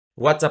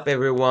What's up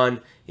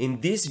everyone?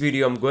 In this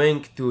video I'm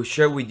going to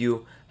share with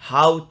you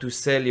how to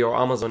sell your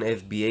Amazon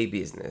FBA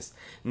business.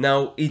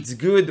 Now it's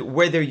good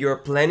whether you're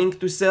planning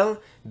to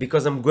sell,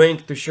 because I'm going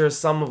to share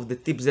some of the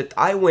tips that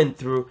I went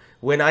through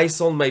when I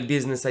sold my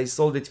business. I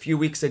sold it a few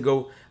weeks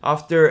ago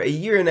after a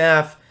year and a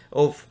half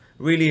of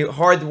really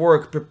hard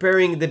work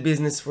preparing the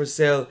business for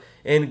sale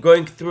and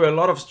going through a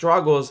lot of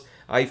struggles.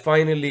 I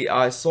finally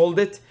sold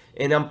it,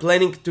 and I'm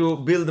planning to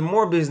build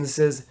more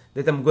businesses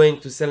that I'm going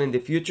to sell in the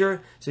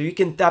future. So you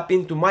can tap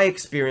into my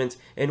experience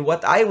and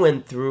what I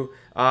went through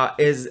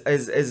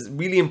as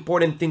really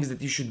important things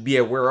that you should be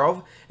aware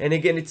of. And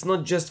again, it's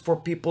not just for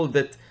people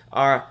that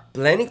are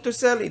planning to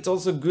sell, it's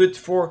also good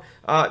for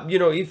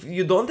if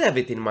you don't have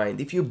it in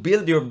mind. If you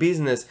build your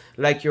business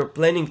like you're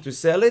planning to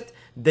sell it,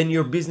 then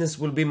your business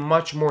will be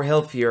much more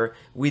healthier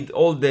with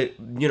all the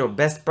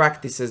best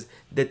practices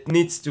that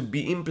needs to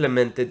be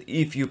implemented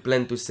if you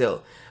plan to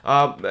sell.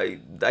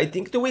 I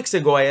think 2 weeks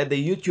ago I had a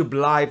YouTube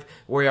live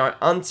where I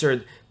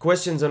answered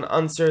questions and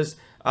answers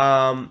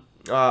from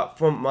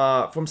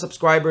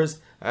subscribers.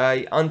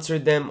 I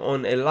answered them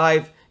on a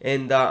live,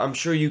 and I'm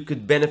sure you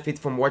could benefit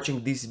from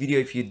watching this video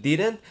if you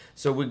didn't.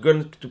 So we're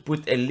going to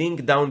put a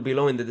link down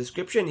below in the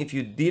description. If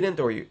you didn't,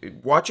 or you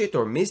watch it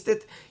or missed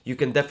it, you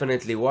can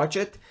definitely watch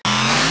it.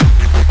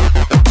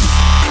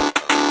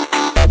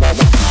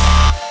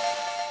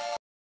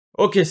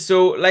 Okay,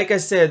 so like I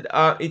said,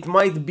 it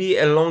might be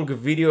a long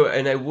video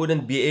and I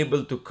wouldn't be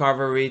able to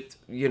cover it,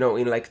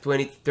 in like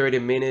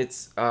 20-30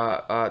 minutes,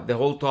 the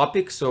whole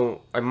topic.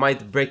 So I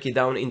might break it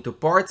down into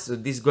parts. So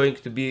this is going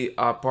to be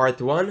part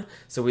one.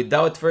 So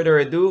without further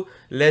ado,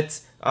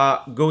 let's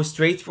go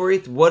straight for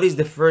it. What is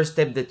the first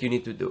step that you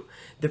need to do?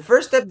 The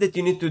first step that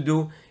you need to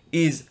do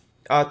is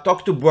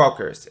talk to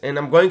brokers, and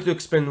I'm going to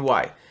explain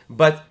why.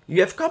 But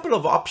you have a couple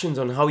of options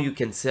on how you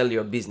can sell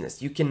your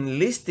business. You can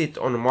list it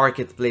on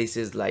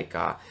marketplaces like,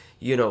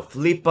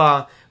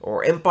 Flippa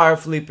or Empire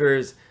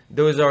Flippers.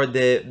 Those are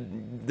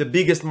the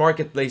biggest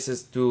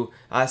marketplaces to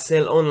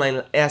sell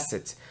online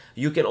assets.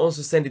 You can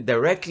also send it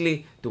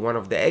directly to one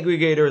of the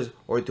aggregators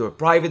or to a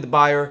private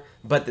buyer.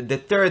 But the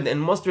third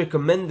and most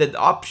recommended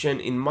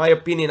option, in my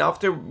opinion,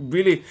 after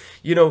really,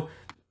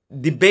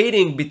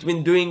 debating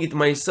between doing it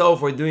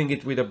myself or doing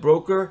it with a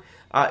broker,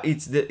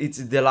 it's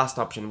the last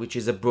option, which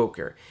is a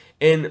broker.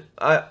 And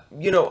I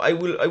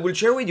will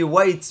share with you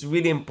why it's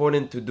really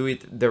important to do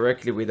it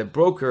directly with a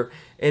broker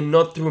and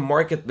not through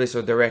marketplace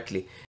or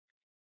directly.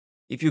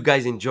 If you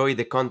guys enjoy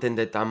the content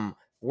that I'm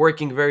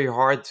working very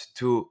hard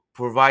to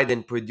provide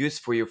and produce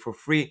for you for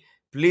free,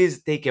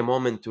 please take a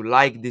moment to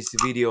like this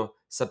video,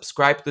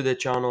 subscribe to the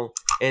channel,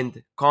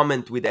 and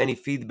comment with any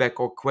feedback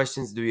or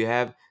questions do you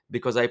have,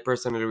 because I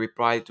personally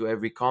reply to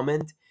every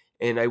comment.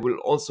 And I will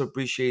also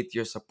appreciate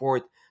your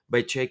support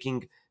by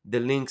checking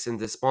the links and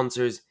the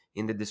sponsors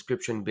in the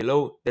description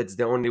below. That's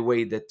the only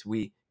way that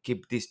we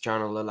keep this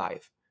channel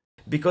alive.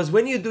 Because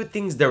when you do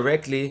things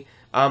directly,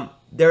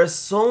 there are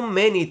so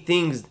many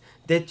things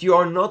that you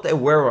are not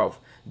aware of,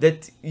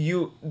 that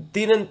you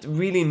didn't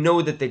really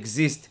know that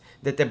exist,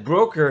 that a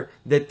broker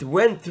that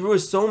went through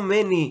so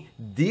many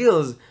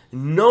deals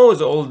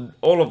knows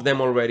all of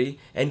them already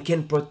and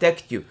can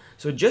protect you.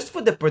 So just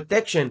for the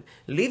protection,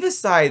 leave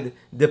aside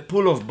the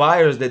pool of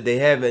buyers that they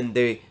have and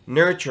they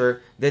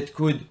nurture that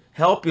could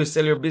help you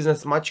sell your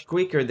business much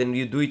quicker than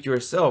you do it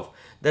yourself.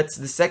 That's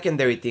the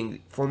secondary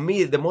thing. For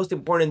me, the most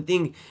important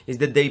thing is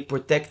that they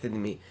protected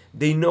me.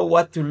 They know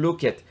what to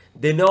look at.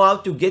 They know how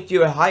to get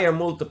you a higher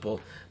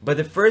multiple. But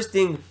the first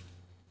thing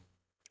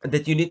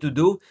that you need to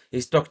do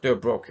is talk to a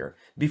broker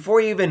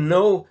before you even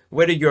know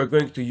whether you're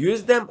going to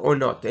use them or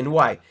not. And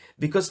why?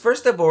 Because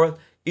first of all,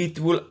 it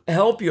will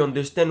help you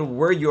understand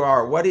where you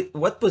are,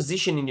 what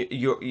position in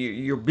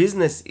your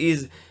business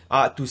is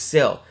to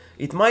sell.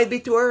 It might be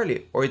too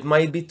early, or it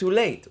might be too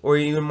late, or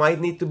you might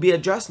need to be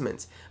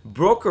adjustments.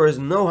 Brokers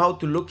know how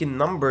to look in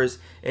numbers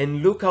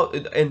and look how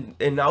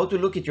and how to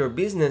look at your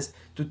business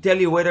to tell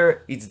you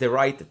whether it's the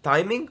right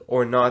timing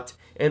or not,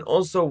 and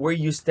also where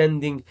you're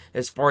standing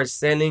as far as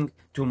selling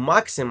to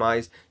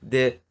maximize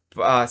the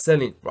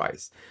selling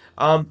price.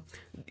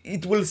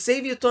 It will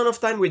save you a ton of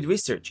time with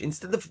research.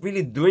 Instead of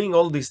really doing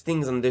all these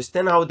things,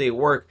 understand how they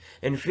work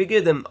and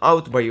figure them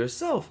out by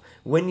yourself.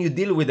 When you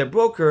deal with a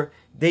broker,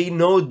 they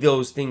know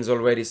those things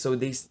already, so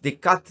they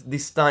cut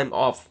this time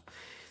off.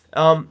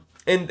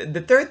 And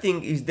the third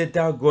thing is that they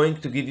are going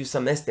to give you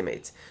some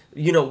estimates.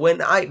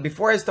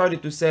 Before I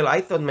started to sell,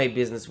 I thought my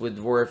business would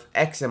worth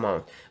X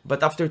amount,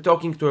 but after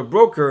talking to a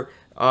broker,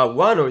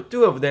 one or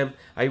two of them,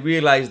 I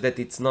realized that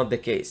it's not the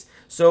case.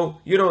 So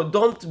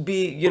don't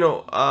be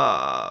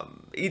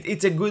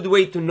it's a good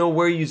way to know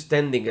where you're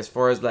standing as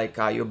far as like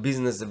your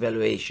business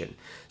evaluation.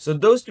 So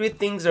those three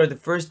things are the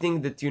first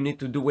thing that you need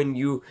to do when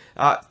you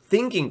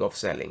thinking of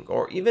selling,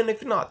 or even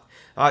if not,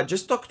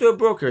 just talk to a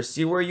broker,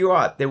 see where you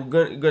are. They're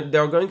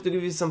going to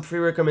give you some free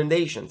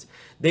recommendations.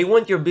 They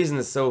want your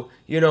business, so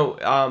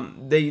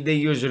they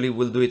usually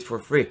will do it for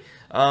free.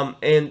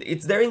 And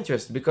it's their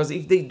interest, because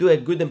if they do a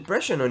good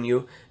impression on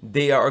you,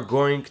 they are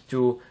going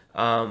to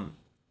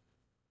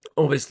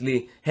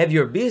obviously have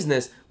your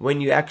business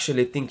when you're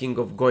actually thinking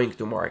of going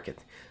to market.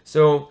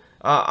 So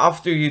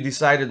after you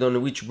decided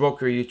on which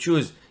broker you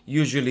choose,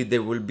 usually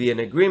there will be an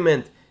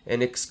agreement,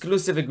 an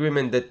exclusive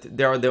agreement that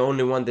they are the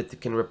only one that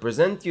can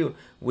represent you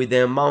with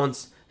the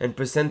amounts and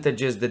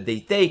percentages that they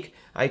take.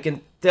 I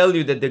can tell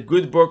you that the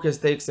good brokers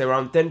takes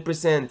around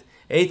 10%,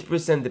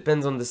 8%,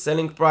 depends on the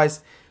selling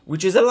price,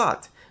 which is a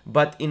lot.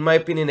 But in my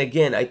opinion,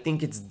 again, I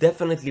think it's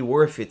definitely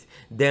worth it.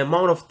 The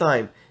amount of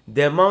time,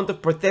 the amount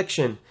of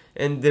protection,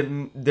 and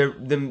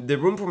the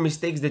room for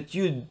mistakes that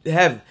you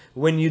have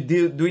when you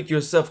do it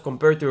yourself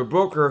compared to a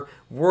broker,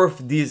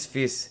 worth these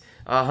fees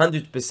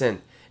 100%.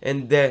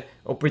 And the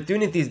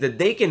opportunities that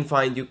they can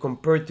find you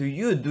compared to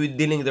you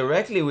dealing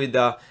directly with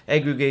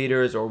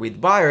aggregators or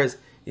with buyers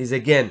is,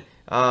 again,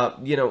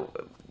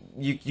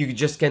 you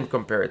just can't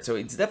compare it. So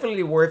it's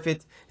definitely worth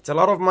it. It's a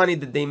lot of money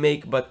that they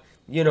make, but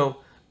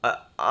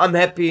I'm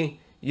happy.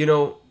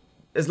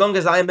 As long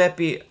as I'm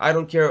happy, I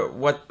don't care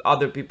what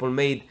other people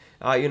made.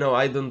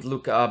 I don't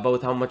look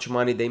about how much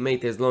money they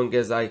made, as long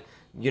as I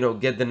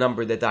get the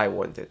number that I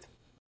wanted.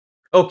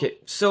 Okay,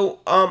 so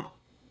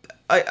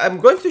I'm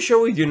going to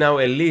show with you now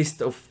a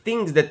list of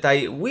things that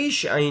I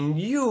wish I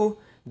knew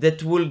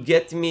that will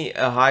get me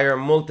a higher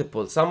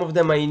multiple. Some of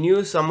them I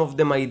knew, some of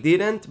them I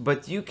didn't,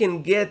 but you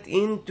can get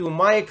into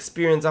my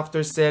experience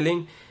after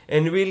selling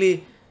and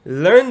really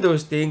learn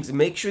those things.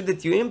 Make sure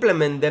that you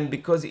implement them,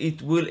 because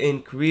it will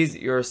increase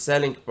your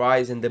selling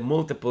price and the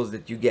multiples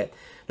that you get.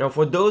 Now,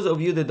 for those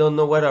of you that don't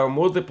know what our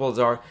multiples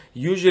are,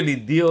 usually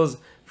deals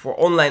for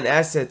online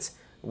assets,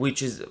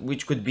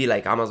 which could be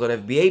like Amazon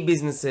FBA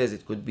businesses,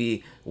 it could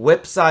be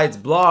websites,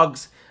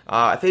 blogs,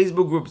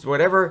 Facebook groups,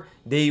 whatever,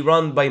 they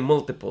run by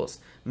multiples.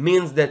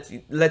 Means that,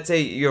 let's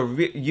say your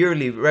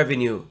yearly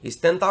revenue is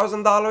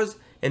 $10,000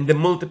 and the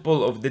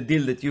multiple of the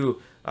deal that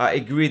you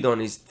agreed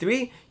on is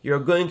 3, you're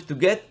going to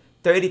get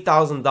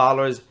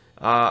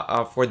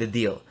 $30,000 for the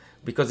deal,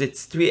 because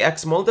it's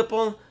 3x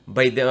multiple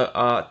by the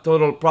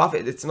total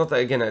profit. It's not,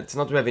 again, it's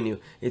not revenue,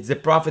 it's the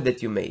profit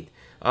that you made.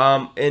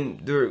 And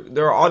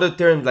there are other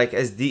terms like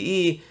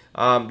SDE,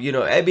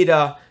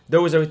 EBITDA.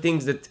 Those are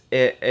things that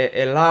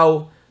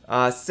allow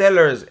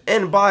sellers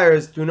and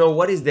buyers to know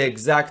what is the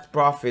exact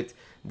profit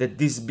that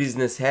this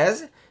business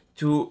has,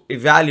 to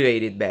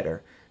evaluate it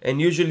better. And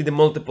usually the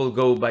multiple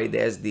go by the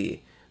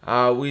SDE,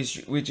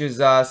 which is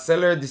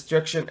seller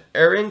distraction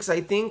earnings.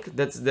 I think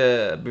that's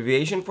the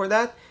abbreviation for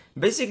that.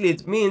 Basically,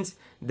 it means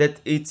that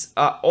it's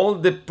all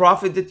the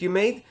profit that you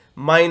made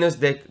minus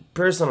the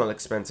personal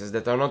expenses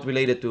that are not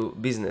related to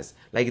business,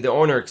 like the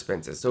owner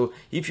expenses. So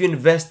if you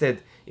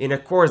invested in a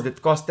course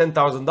that cost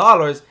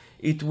 $10,000,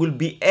 it will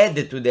be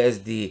added to the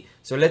SDE.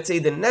 So let's say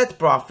the net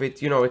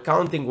profit,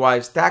 accounting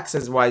wise,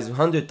 taxes wise,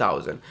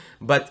 100,000,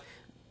 but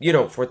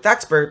for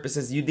tax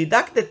purposes, you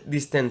deducted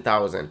this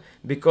 10,000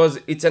 because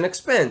it's an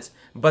expense.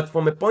 But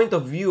from a point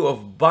of view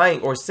of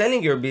buying or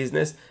selling your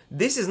business,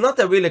 this is not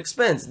a real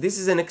expense. This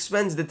is an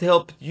expense that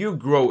helped you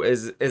grow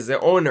as the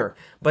owner,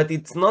 but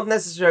it's not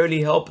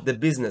necessarily help the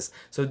business.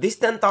 So these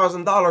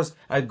 $10,000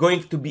 are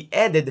going to be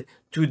added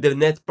to the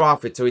net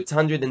profit. So it's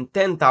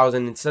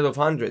 110,000 instead of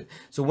 100.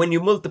 So when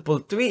you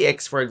multiple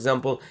 3x, for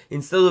example,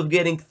 instead of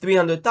getting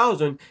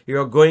 300,000,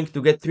 you're going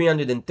to get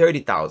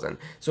 330,000.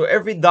 So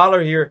every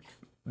dollar here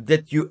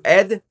that you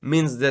add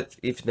means that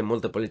if the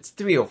multiple it's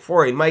 3 or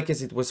 4, in my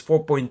case it was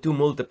 4.2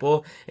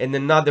 multiple, and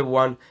another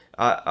one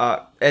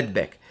add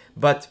back.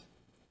 But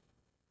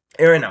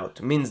earn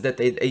out means that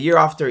a year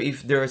after,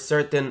 if there are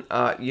certain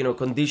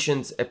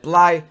conditions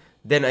apply,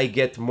 then I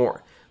get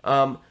more.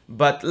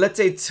 But let's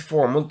say it's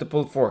 4,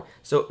 multiple 4.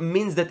 So it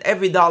means that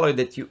every dollar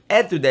that you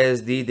add to the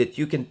SD, that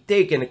you can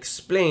take and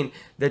explain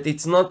that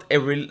it's not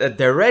a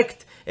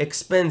direct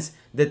expense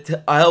that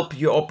help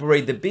you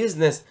operate the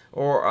business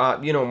or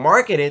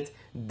market it,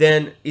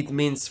 then it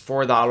means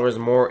 $4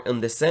 more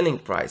in the selling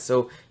price.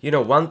 So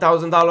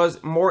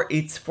 $1,000 more,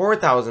 it's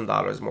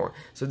 $4,000 more.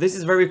 So this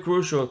is very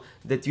crucial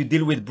that you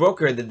deal with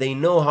broker, that they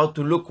know how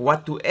to look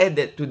what to add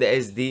to the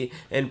SD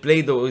and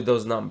play with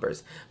those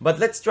numbers. But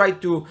let's try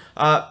to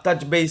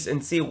touch base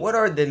and see what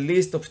are the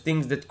list of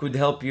things that could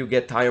help you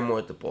get higher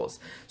multiples.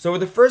 So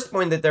the first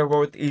point that I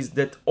wrote is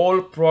that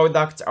all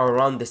products are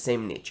around the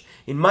same niche.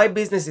 In my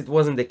business, it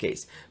wasn't the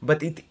case,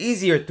 but it's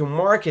easier to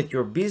market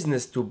your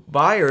business to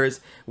buyers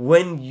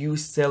when you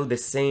sell the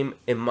same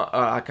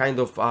kind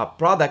of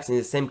products in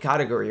the same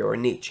category or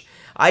niche.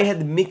 I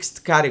had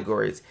mixed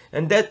categories,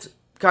 and that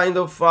kind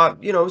of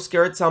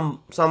scared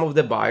some of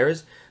the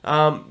buyers.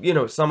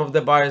 Some of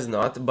the buyers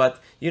not,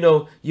 but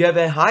you have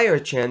a higher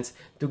chance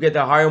to get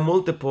a higher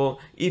multiple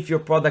if your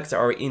products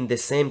are in the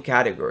same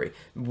category.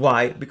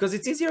 Why? Because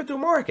it's easier to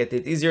market,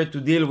 it's easier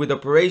to deal with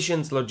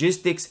operations,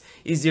 logistics,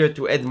 easier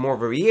to add more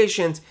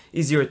variations,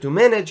 easier to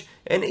manage,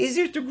 and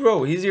easier to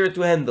grow, easier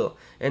to handle.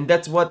 And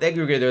that's what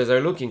aggregators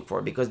are looking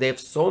for, because they have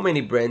so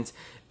many brands.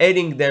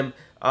 Adding them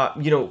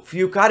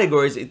few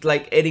categories, it's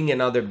like adding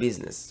another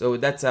business. So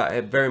that's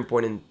a very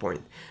important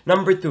point.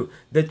 Number 2,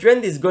 the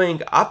trend is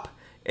going up,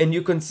 and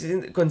you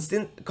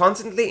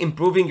constantly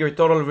improving your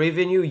total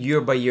revenue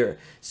year by year.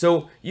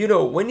 So,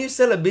 when you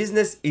sell a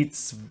business,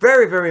 it's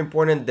very, very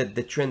important that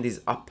the trend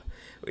is up.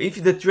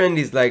 If the trend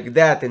is like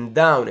that and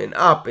down and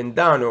up and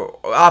down or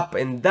up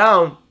and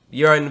down,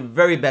 you're in a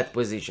very bad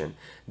position.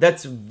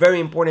 That's a very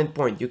important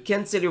point. You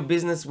can't sell your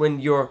business when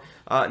your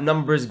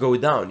numbers go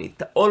down.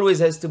 It always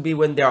has to be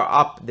when they are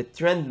up. The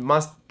trend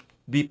must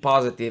be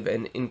positive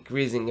and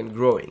increasing and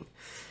growing.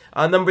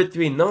 Number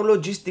three, no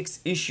logistics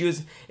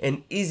issues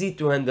and easy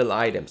to handle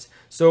items.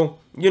 So,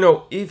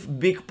 if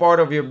big part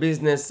of your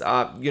business,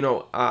 of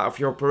your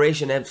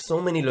operation have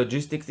so many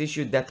logistics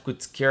issues, that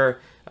could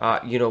scare,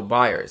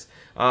 buyers.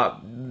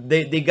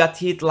 They got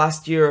hit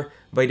last year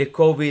by the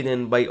COVID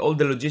and by all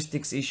the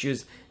logistics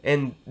issues,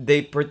 and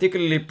they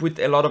particularly put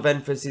a lot of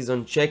emphasis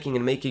on checking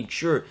and making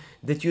sure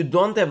that you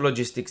don't have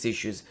logistics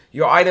issues.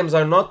 Your items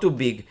are not too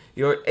big,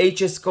 your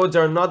HS codes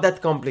are not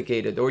that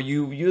complicated, or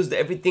you used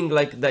everything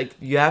like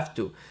you have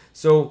to.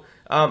 So,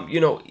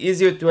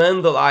 easier to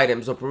handle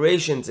items,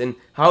 operations, and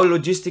how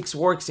logistics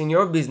works in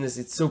your business,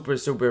 it's super,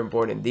 super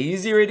important. The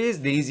easier it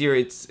is, the easier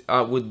it's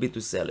would be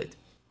to sell it.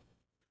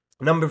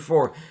 Number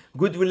four,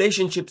 good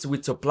relationships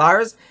with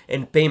suppliers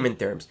and payment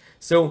terms.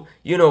 So,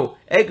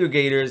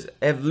 aggregators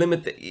have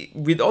limited,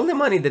 with all the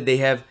money that they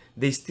have,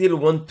 they still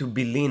want to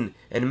be lean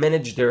and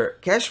manage their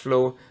cash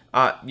flow,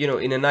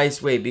 in a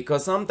nice way,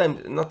 because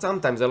sometimes, not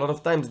sometimes, a lot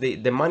of times,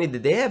 the money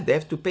that they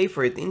have to pay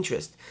for it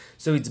interest.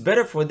 So it's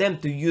better for them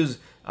to use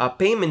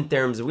payment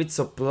terms with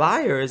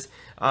suppliers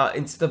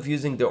instead of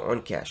using their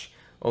own cash,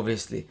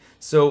 obviously.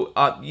 So,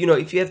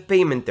 if you have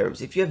payment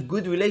terms, if you have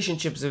good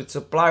relationships with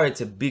supplier,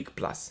 it's a big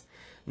plus.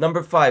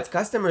 Number five,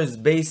 customers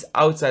based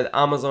outside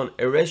Amazon,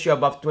 a ratio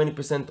above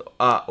 20%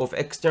 of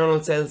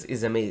external sales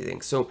is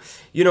amazing. So,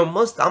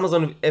 most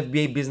Amazon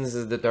FBA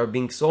businesses that are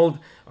being sold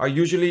are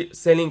usually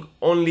selling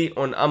only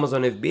on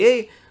Amazon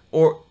FBA,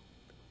 or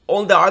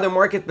all the other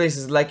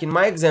marketplaces, like in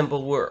my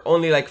example, were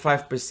only like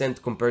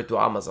 5% compared to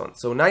Amazon.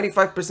 So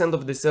 95%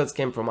 of the sales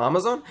came from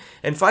Amazon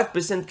and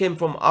 5% came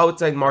from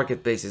outside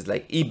marketplaces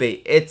like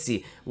eBay,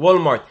 Etsy,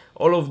 Walmart,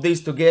 all of these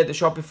together,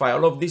 Shopify,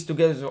 all of these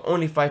together is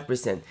only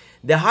 5%.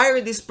 The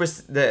higher these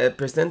the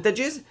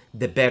percentages,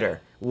 the better.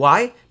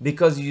 Why?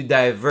 Because you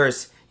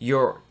diverse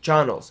your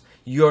channels.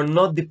 You're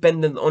not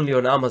dependent only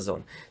on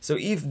Amazon. So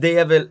if they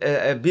have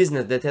a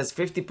business that has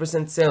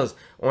 50% sales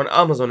on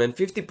Amazon and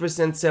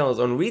 50%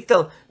 sales on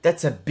retail,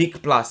 that's a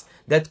big plus.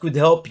 That could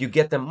help you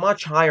get a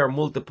much higher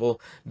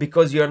multiple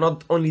because you're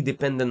not only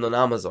dependent on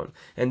Amazon.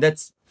 And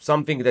that's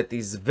something that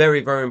is very,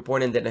 very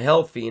important and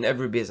healthy in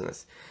every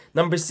business.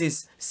 Number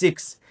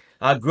six,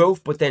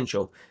 growth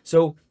potential.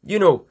 So,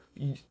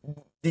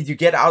 did you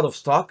get out of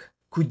stock?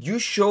 Could you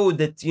show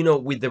that,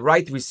 with the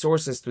right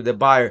resources to the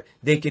buyer,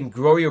 they can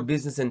grow your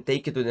business and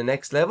take it to the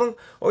next level?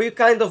 Or you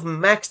kind of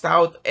maxed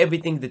out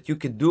everything that you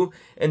could do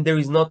and there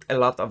is not a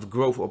lot of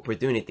growth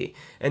opportunity?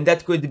 And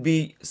that could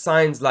be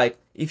signs like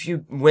if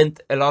you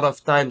went a lot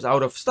of times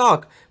out of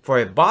stock. For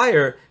a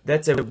buyer,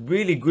 that's a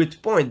really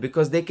good point,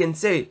 because they can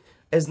say,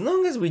 as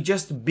long as we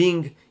just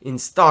being in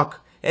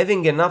stock,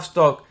 having enough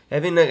stock,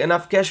 having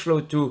enough cash flow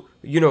to,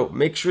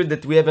 make sure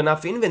that we have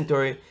enough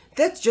inventory,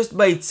 that just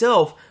by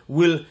itself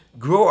will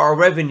grow our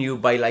revenue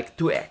by like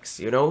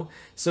 2x,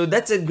 So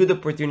that's a good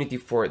opportunity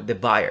for the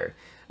buyer.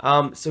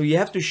 So you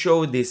have to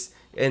show this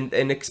and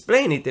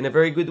explain it in a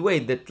very good way,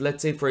 that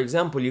let's say, for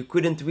example, you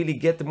couldn't really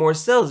get more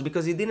sales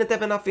because you didn't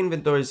have enough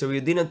inventory, so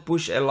you didn't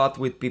push a lot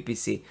with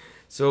PPC.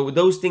 So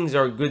those things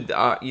are good,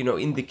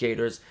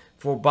 indicators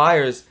for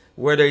buyers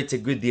whether it's a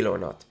good deal or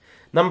not.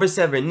 Number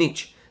seven,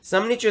 niche.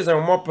 Some niches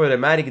are more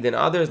problematic than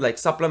others, like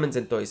supplements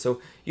and toys.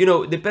 So,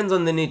 depends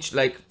on the niche.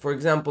 Like, for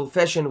example,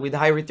 fashion with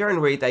high return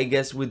rate, I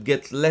guess, would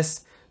get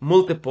less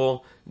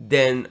multiple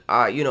than,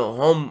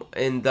 home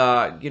and,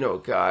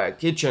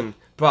 kitchen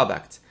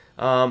products.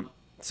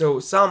 So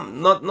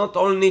not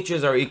all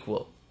niches are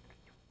equal.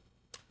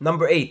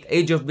 Number eight,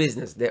 age of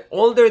business. The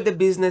older the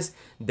business,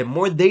 the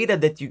more data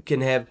that you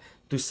can have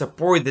to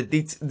support that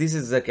this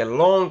is like a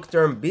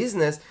long-term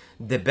business,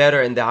 the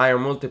better and the higher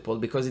multiple,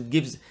 because it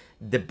gives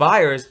the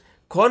buyers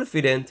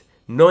confident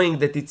knowing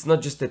that it's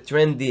not just a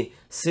trendy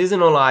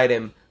seasonal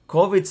item,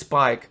 COVID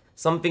spike,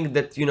 something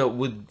that,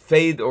 would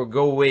fade or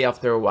go away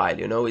after a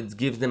while. It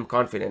gives them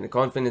confidence.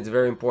 Confidence is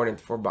very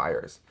important for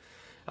buyers.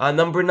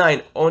 Number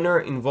nine, owner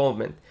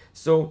involvement.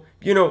 So,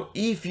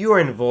 if you're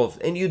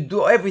involved and you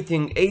do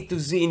everything A to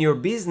Z in your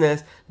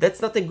business,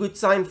 that's not a good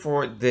sign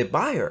for the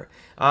buyer.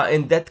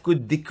 And that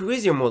could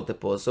decrease your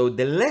multiple. So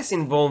the less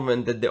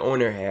involvement that the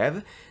owner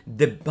have,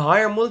 the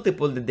higher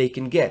multiple that they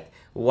can get.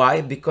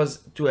 Why? Because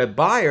to a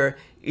buyer,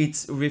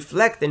 it's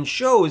reflect and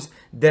shows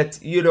that,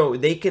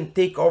 they can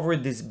take over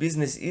this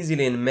business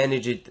easily and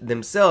manage it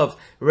themselves,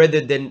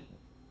 rather than,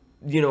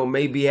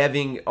 maybe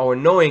having or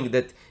knowing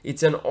that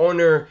it's an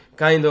owner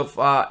kind of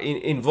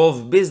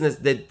involved business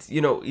that,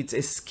 it's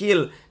a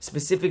skill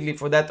specifically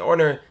for that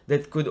owner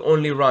that could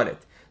only run it.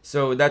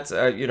 So that's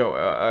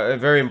a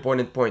very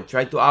important point.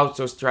 Try to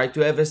outsource, try to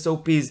have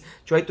SOPs,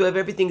 try to have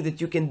everything that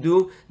you can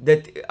do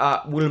that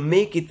will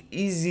make it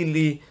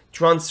easily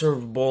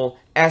transferable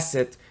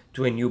asset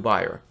to a new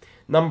buyer.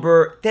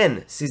 Number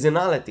 10,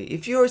 seasonality.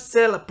 If you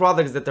sell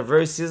products that are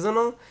very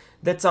seasonal,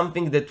 that's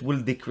something that will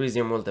decrease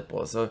your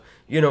multiple. So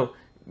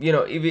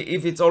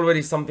if it's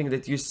already something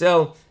that you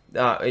sell,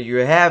 you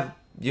have,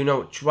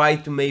 try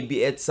to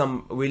maybe add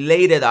some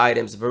related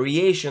items,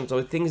 variations,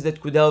 or things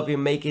that could help you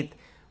make it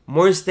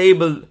more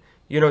stable,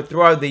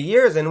 throughout the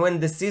years. And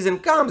when the season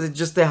comes, it's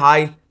just a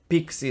high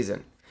peak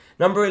season.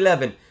 Number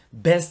 11,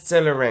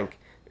 bestseller rank.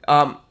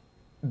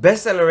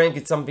 Bestseller rank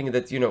is something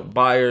that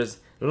buyers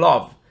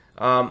love.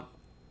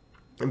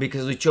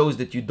 Because it shows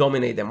that you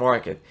dominate the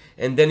market,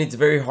 and then it's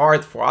very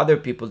hard for other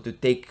people to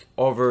take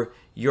over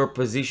your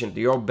position,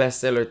 your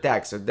bestseller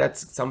tag. So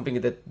that's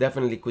something that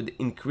definitely could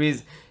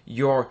increase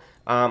your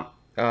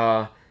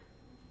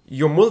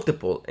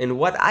multiple. And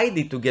what I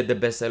did to get the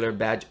bestseller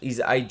badge is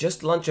I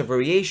just launched a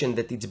variation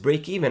that it's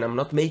break even. I'm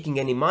not making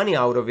any money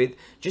out of it,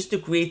 just to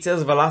create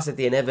sales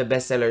velocity and have a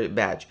bestseller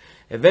badge.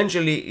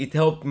 Eventually, it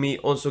helped me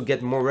also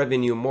get more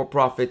revenue, more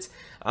profits,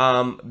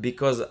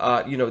 because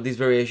this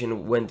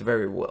variation went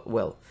very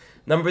well.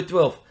 Number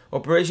 12,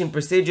 operation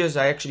procedures.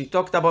 I actually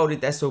talked about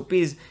it,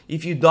 SOPs.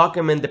 If you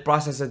document the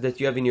processes that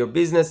you have in your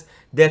business,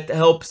 that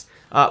helps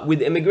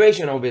with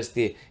immigration,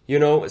 obviously,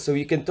 so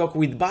you can talk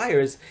with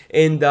buyers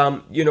and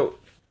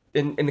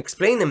and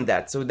explain them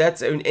that. So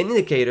that's an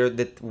indicator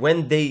that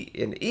when they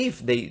and if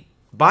they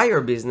buy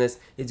your business,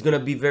 it's gonna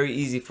be very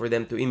easy for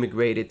them to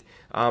immigrate it,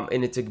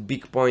 and it's a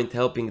big point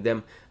helping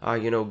them,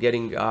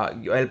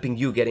 helping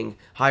you getting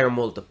higher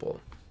multiple.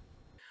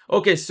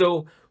 Okay,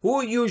 so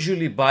who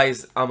usually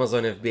buys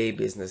Amazon FBA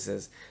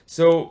businesses?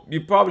 So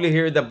you probably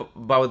heard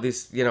about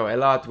this, a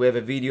lot. We have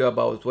a video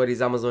about what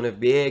is Amazon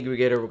FBA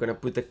aggregator. We're gonna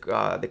put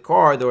the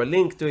card or a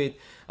link to it,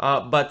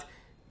 but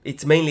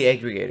it's mainly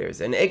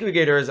aggregators, and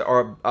aggregators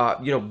are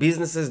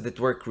businesses that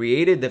were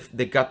created.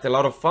 They got a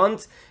lot of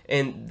funds,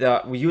 and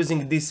we're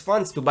using these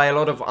funds to buy a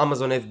lot of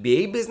Amazon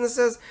FBA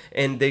businesses,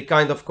 and they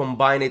kind of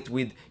combine it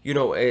with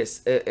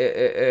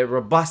a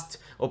robust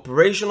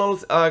operational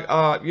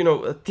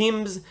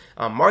teams,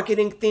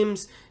 marketing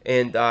teams,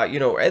 and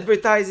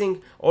advertising.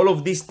 All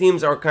of these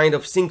teams are kind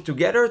of synced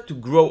together to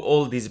grow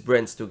all these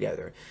brands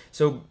together.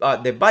 So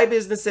they buy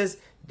businesses,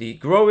 they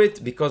grow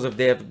it because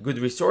they have good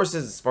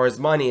resources as far as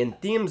money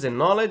and teams and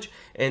knowledge,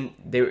 and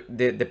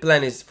the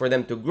plan is for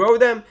them to grow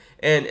them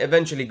and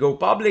eventually go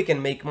public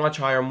and make much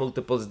higher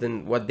multiples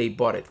than what they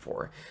bought it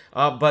for.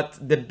 But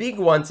the big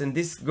ones, and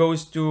this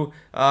goes to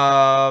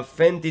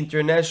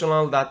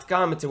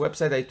fentinternational.com, it's a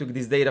website, I took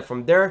this data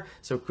from there,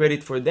 so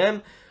credit for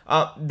them.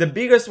 The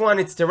biggest one,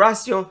 it's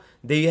Terracio.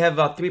 They have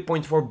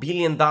 $3.4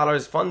 billion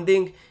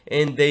funding,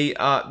 and they,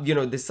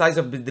 the size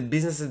of the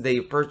businesses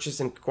they purchase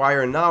and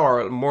acquire now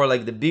are more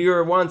like the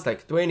bigger ones,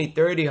 like 20,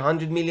 30,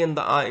 100 million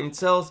in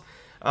sales.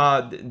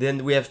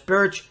 Then we have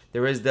Perch,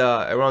 there is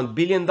around $1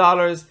 billion.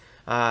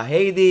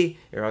 Haiti,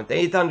 around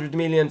 800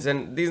 millions,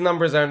 and these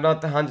numbers are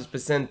not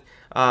 100%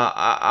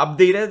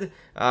 updated,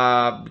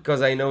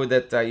 because I know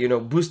that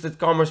Boosted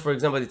Commerce, for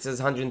example, it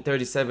says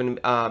 137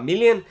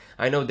 million.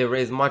 I know they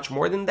raise much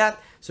more than that,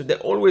 so they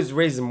always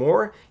raise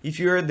more. If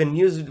you heard the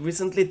news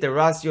recently,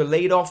 Terracio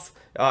laid off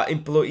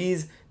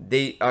employees,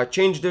 they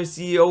changed their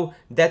CEO.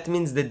 That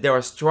means that they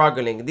are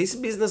struggling. This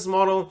business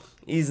model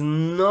is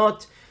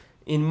not,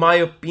 in my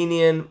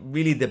opinion,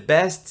 really the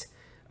best.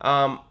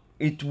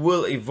 It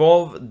will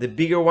evolve. The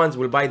bigger ones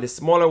will buy the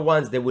smaller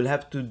ones. They will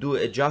have to do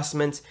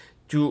adjustments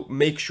to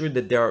make sure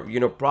that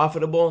they're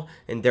profitable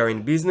and they're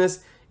in business.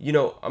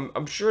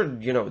 I'm sure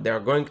they're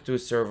going to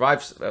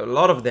survive, a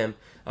lot of them,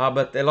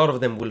 but a lot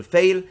of them will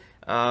fail.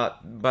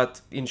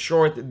 But in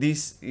short,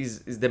 this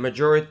is the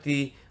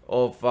majority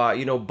of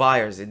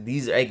buyers.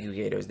 These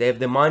aggregators, they have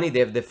the money, they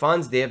have the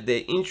funds, they have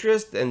the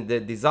interest and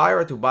the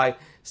desire to buy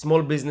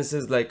small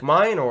businesses like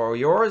mine or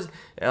yours,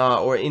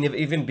 or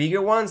even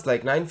bigger ones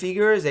like 9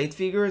 figures, 8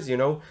 figures,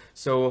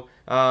 So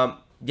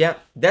yeah,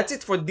 that's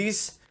it for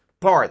this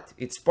part.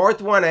 It's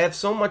part 1. I have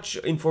so much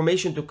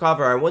information to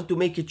cover. I want to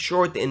make it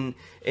short and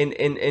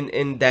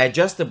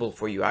digestible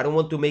for you. I don't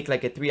want to make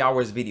like a 3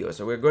 hours video,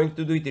 so we're going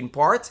to do it in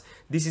parts.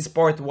 This is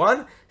part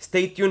 1.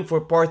 Stay tuned for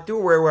part 2,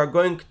 where we're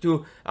going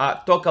to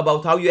talk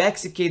about how you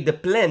execute the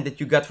plan that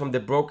you got from the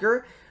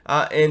broker,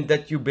 and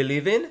that you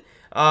believe in.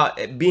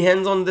 Be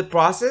hands on the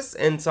process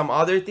and some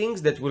other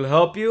things that will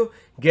help you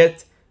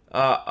get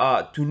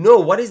to know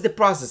what is the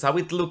process, how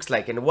it looks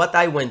like, and what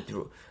I went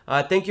through.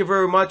 Thank you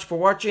very much for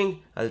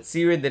watching. I'll see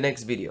you in the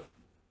next video.